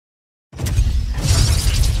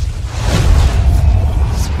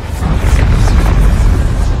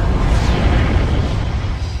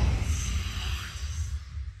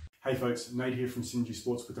folks, Nate here from Synergy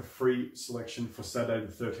Sports with a free selection for Saturday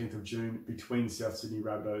the 13th of June between South Sydney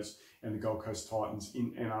Rabbitohs and the Gold Coast Titans in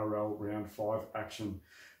NRL Round 5 action.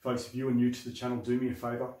 Folks, if you are new to the channel, do me a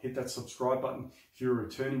favour, hit that subscribe button. If you're a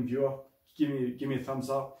returning viewer, give me a thumbs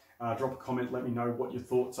up, drop a comment, let me know what your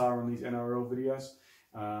thoughts are on these NRL videos.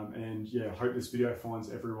 And yeah, I hope this video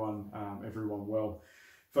finds everyone well.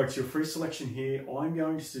 Folks, your free selection here, I'm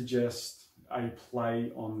going to suggest a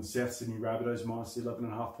play on the South Sydney Rabbitohs minus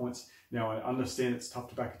 11.5 points. Now, I understand it's tough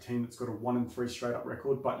to back a team that's got a 1-3 straight up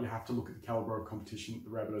record, but you have to look at the calibre of competition the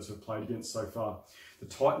Rabbitohs have played against so far. The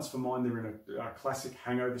Titans, for mine, they're in a classic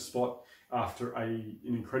hangover spot after an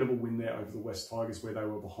incredible win there over the West Tigers, where they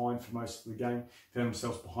were behind for most of the game, found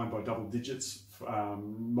themselves behind by double digits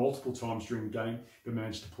multiple times during the game, but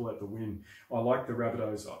managed to pull out the win. I like the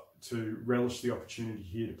Rabbitohs to relish the opportunity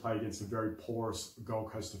here to play against a very porous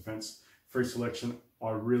Gold Coast defence. Free selection,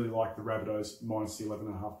 I really like the Rabbitohs minus the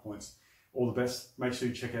 11.5 points. All the best. Make sure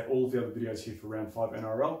you check out all of the other videos here for Round 5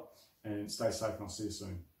 NRL, and stay safe, and I'll see you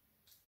soon.